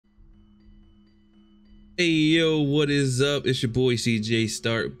Hey yo, what is up? It's your boy CJ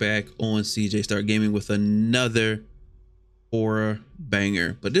Stark back on CJ Stark Gaming with another horror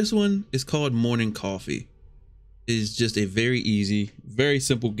banger. But this one is called Morning Coffee. It's just a very easy, very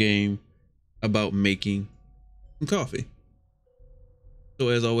simple game about making some coffee. So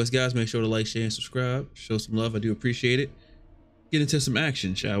as always, guys, make sure to like, share, and subscribe. Show some love. I do appreciate it. Get into some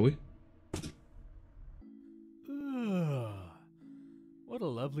action, shall we? What a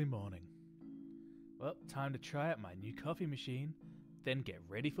lovely morning. Well, time to try out my new coffee machine, then get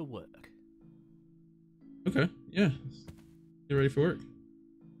ready for work. Okay, yeah. Get ready for work.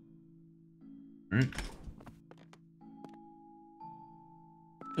 All right.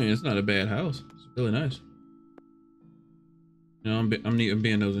 I mean, it's not a bad house. It's really nice. You know, I'm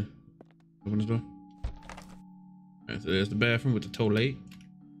being nosy. Open this door. All right, so there's the bathroom with the toilet.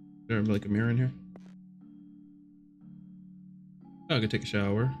 There's like a mirror in here. Oh, I could take a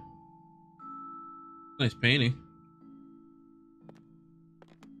shower. Nice painting.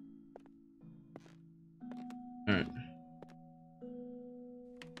 All right.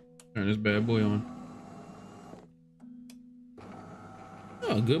 Turn this bad boy on.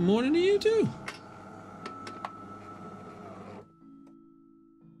 Oh, good morning to you too.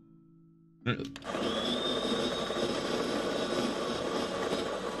 All right.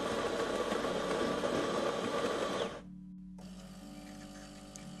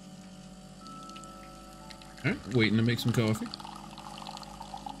 All right, waiting to make some coffee.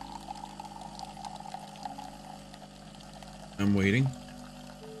 I'm waiting.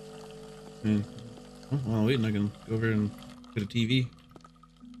 And while I'm waiting, I can go over and get a TV.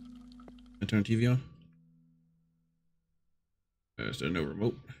 I turn the TV on. Is there no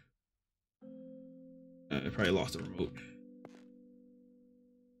remote? I probably lost the remote.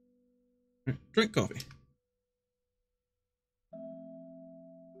 All right, drink coffee.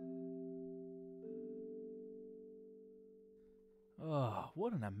 Oh,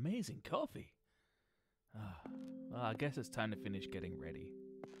 what an amazing coffee. Well, I guess it's time to finish getting ready.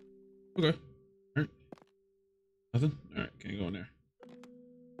 Okay. All right. Nothing? All right, can't go in there.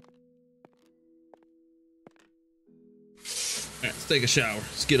 All right, let's take a shower.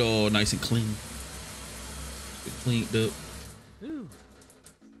 Let's get all nice and clean. Get cleaned up. Ooh,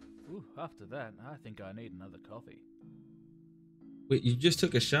 after that, I think I need another coffee. Wait, you just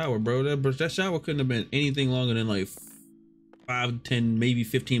took a shower, bro. That shower couldn't have been anything longer than like 5, 10, maybe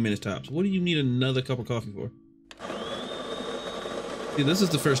 15 minutes tops. What do you need another cup of coffee for? See, this is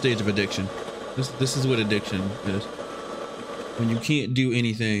the first stage of addiction. This is what addiction is. When you can't do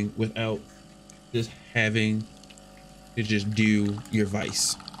anything without just having to just do your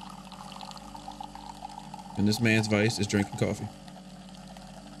vice. And this man's vice is drinking coffee.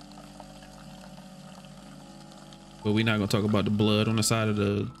 But we're not gonna talk about the blood on the side of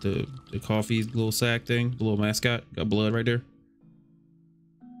the coffee little sack thing, the little mascot. Got blood right there.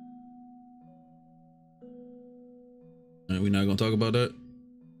 And we're not gonna talk about that.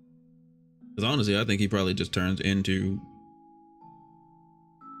 Because honestly, I think he probably just turns into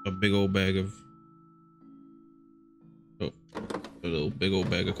a big old bag of a little big old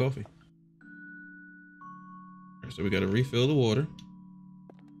bag of coffee. All right, so we gotta refill the water.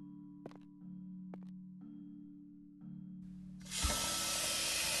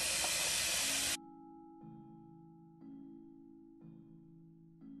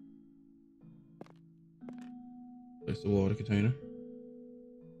 Place the water container.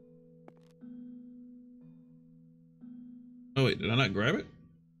 Oh wait, did I not grab it?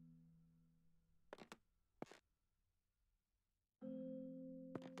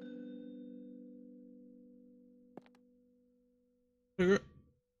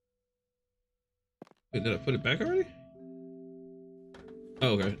 Wait, did I put it back already? Oh,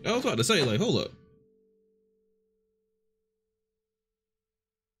 okay. I was about to say, like, hold up.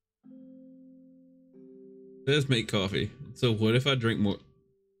 Let's make coffee. So what if I drink more?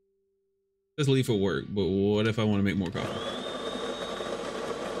 Let's leave for work, but what if I want to make more coffee?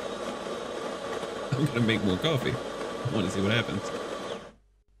 I'm gonna make more coffee. I want to see what happens.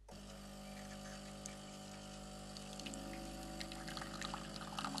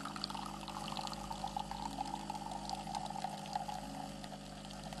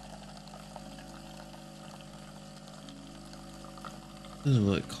 It doesn't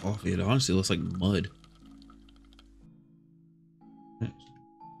look like coffee. It honestly looks like mud.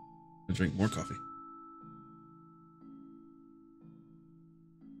 I'll drink more coffee.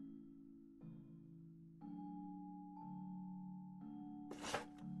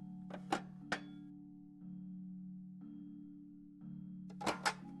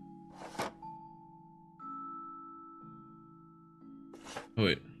 Oh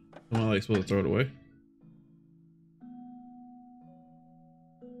wait, am I like supposed to throw it away?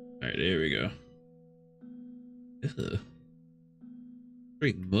 All right, there we go. Ugh.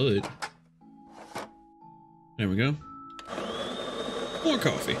 Straight mud. There we go. More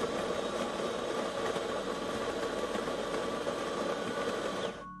coffee.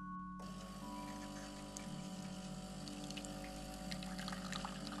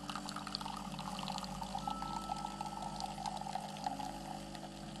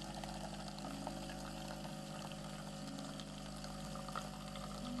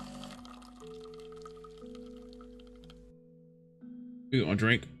 We're gonna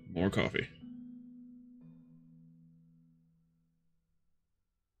drink more coffee.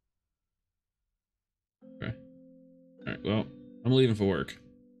 Okay. All right, well, I'm leaving for work.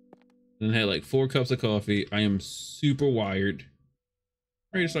 Then had like 4 cups of coffee. I am super wired.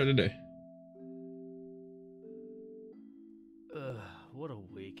 Ready to start the day. Ugh, what a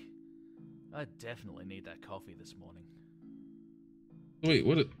week. I definitely need that coffee this morning. Wait,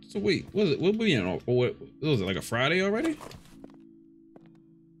 what? So wait, what is it? What we in? What was it, like a Friday already?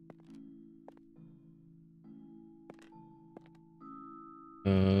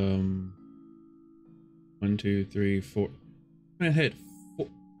 One, two, three, four. I hit 4,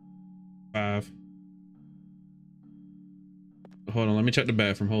 5. Hold on, let me check the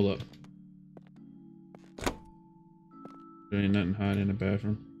bathroom. Hold up. There ain't nothing hot in the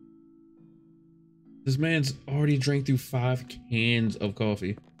bathroom. This man's already drank through 5 cans of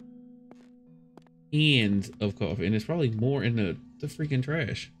coffee. Cans of coffee, and there's probably more in the freaking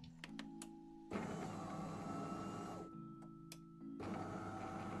trash.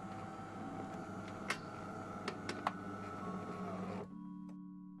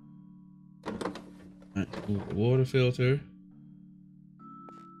 All right, water filter.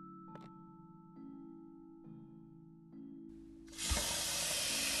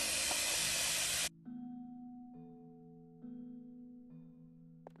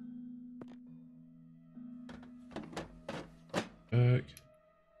 Back.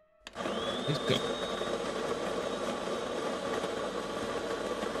 Let's go.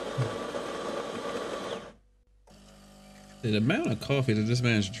 The amount of coffee that this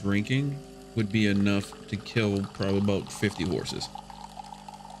man's drinking would be enough to kill probably about 50 horses.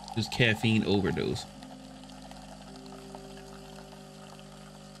 Just caffeine overdose.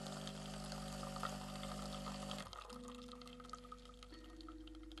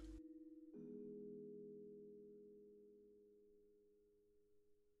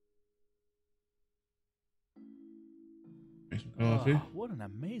 Drink some coffee. Oh, what an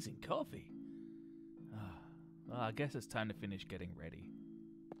amazing coffee. Well, I guess it's time to finish getting ready.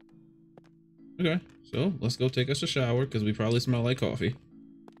 Okay, so let's go take us a shower because we probably smell like coffee.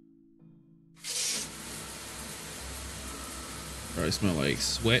 Probably smell like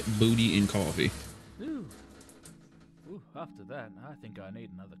sweat, booty, and coffee. Ooh. Ooh, after that, I think I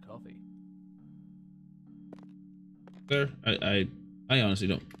need another coffee. Sir, I honestly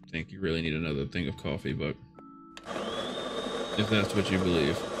don't think you really need another thing of coffee, but if that's what you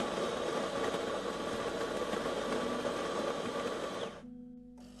believe.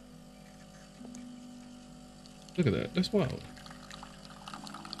 Look at that. That's wild.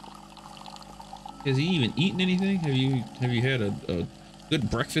 Has he even eaten anything? Have you had a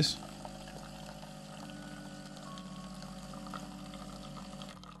good breakfast?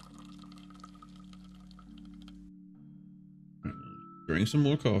 Drink some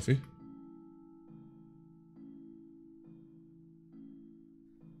more coffee.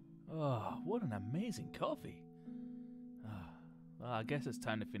 Oh, what an amazing coffee. Well, I guess it's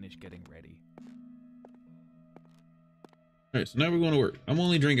time to finish getting ready. All right, so now we're going to work. I'm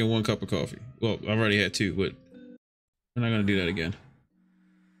only drinking 1 cup of coffee. Well, I've already had 2, but we're not going to do that again.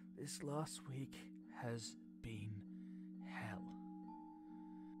 This last week has been hell.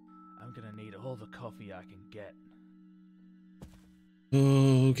 I'm gonna need all the coffee I can get.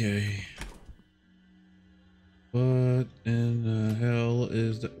 Okay. What in the hell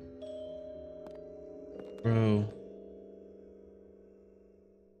is that?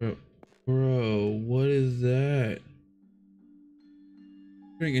 Bro, what is that?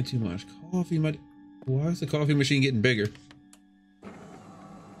 Drinking too much coffee. Why is the coffee machine getting bigger?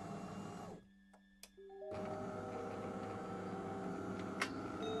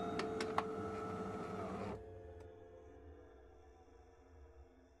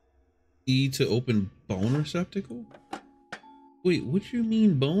 E to open bone receptacle? Wait, what you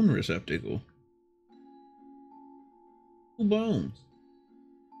mean bone receptacle? Who bones?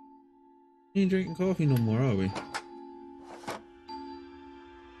 We ain't drinking coffee no more, are we?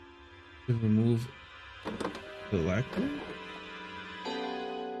 To remove the lactose?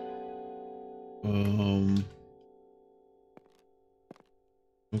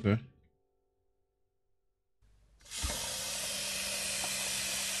 Okay.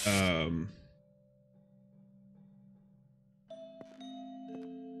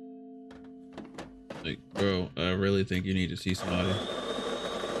 Like, bro, I really think you need to see somebody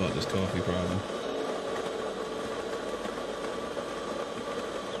about this coffee problem.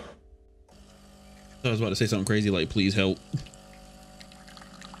 I was about to say something crazy like, please help.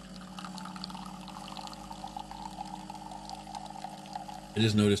 I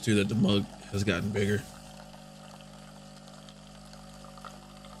just noticed too that the mug has gotten bigger.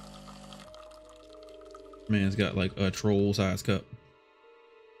 Man's got like a troll size cup.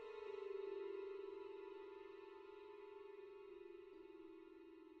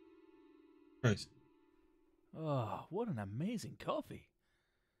 Christ. Oh, what an amazing coffee.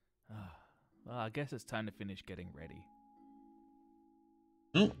 Well, I guess it's time to finish getting ready.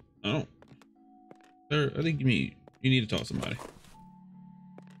 I don't. Sir, I think you need to talk to somebody.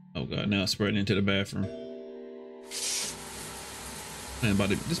 Oh god, now it's spreading into the bathroom. Man,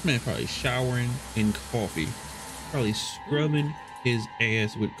 this man probably showering in coffee. Probably scrubbing his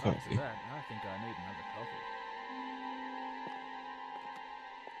ass with coffee. That, I think I need another coffee.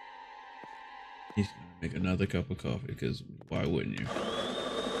 He's gonna make another cup of coffee, because why wouldn't you?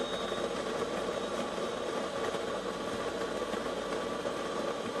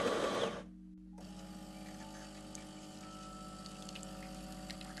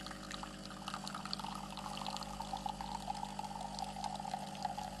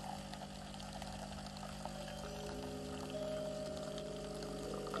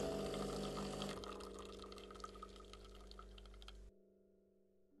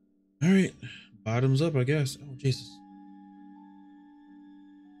 All right, bottoms up, I guess. Oh, Jesus.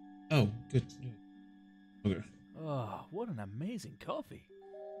 Oh, good. Okay. Oh, what an amazing coffee.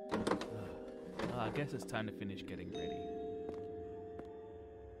 Well, I guess it's time to finish getting ready.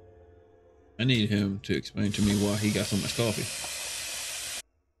 I need him to explain to me why he got so much coffee.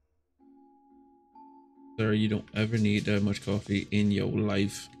 Sir, you don't ever need that much coffee in your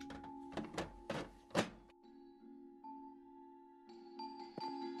life.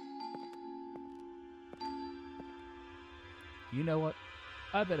 You know what?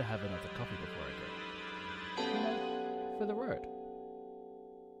 I better have another coffee before I go. You know, for the road.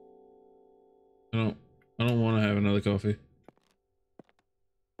 I don't want to have another coffee.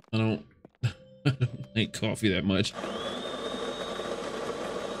 I don't like coffee that much.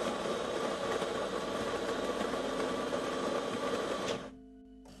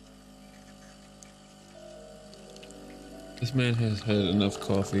 This man has had enough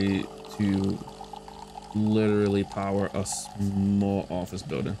coffee to literally power a small office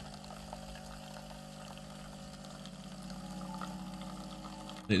building.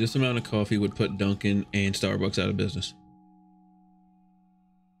 Like, this amount of coffee would put Dunkin' and Starbucks out of business.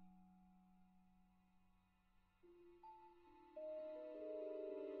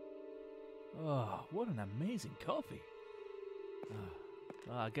 Oh, what an amazing coffee.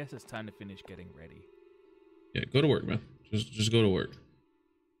 Well, I guess it's time to finish getting ready. Yeah, go to work, man. Just go to work.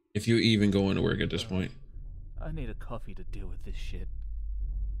 If you're even going to work at this point. I need a coffee to deal with this shit.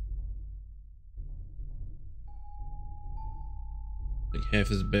 Like half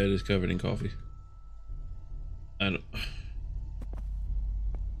his bed is covered in coffee. I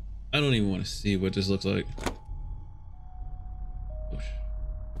don't even want to see what this looks like.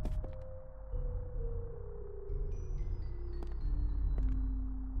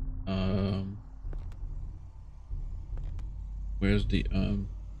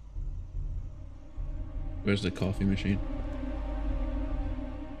 Where's the coffee machine?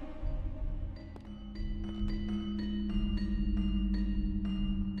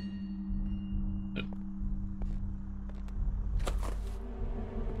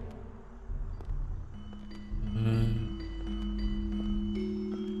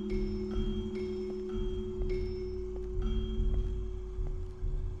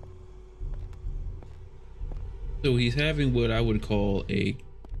 So he's having what I would call a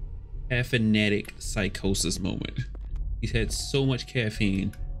caffeinetic psychosis moment. He's had so much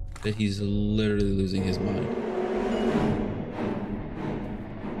caffeine that he's literally losing his mind. I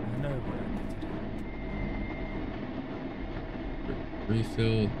know what I need to do.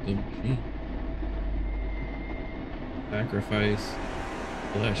 Refill the machine. Sacrifice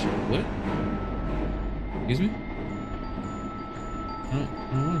flesh. What? Excuse me? I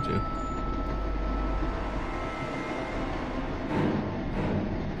don't want to.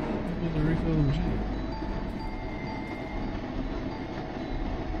 Refill the machine.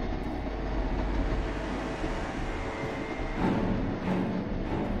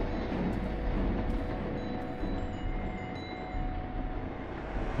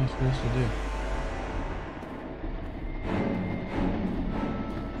 am I supposed to do?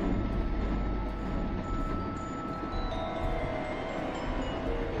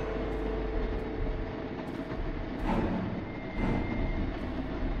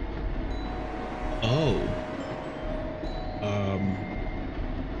 Oh.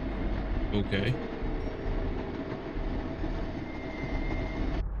 Okay.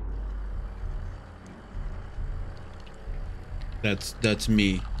 That's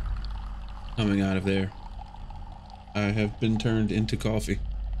me coming out of there. I have been turned into coffee.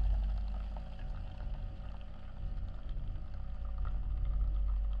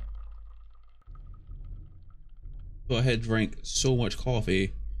 So I had drank so much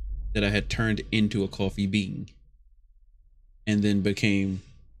coffee that I had turned into a coffee bean and then became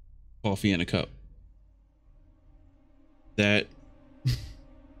coffee in a cup. That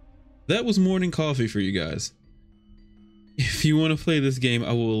that was morning coffee for you guys. If you want to play this game,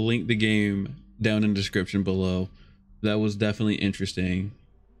 I will link the game down in the description below. That was definitely interesting.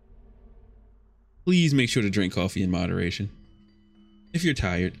 Please make sure to drink coffee in moderation. If you're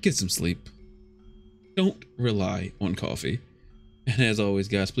tired, get some sleep. Don't rely on coffee. And as always,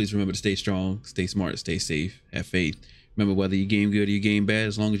 guys, please remember to stay strong, stay smart, stay safe, have faith. Remember, whether you game good or you game bad,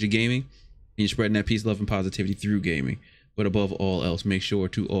 as long as you're gaming, and you're spreading that peace, love, and positivity through gaming. But above all else, make sure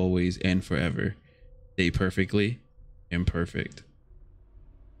to always and forever stay perfectly imperfect.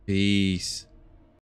 Peace.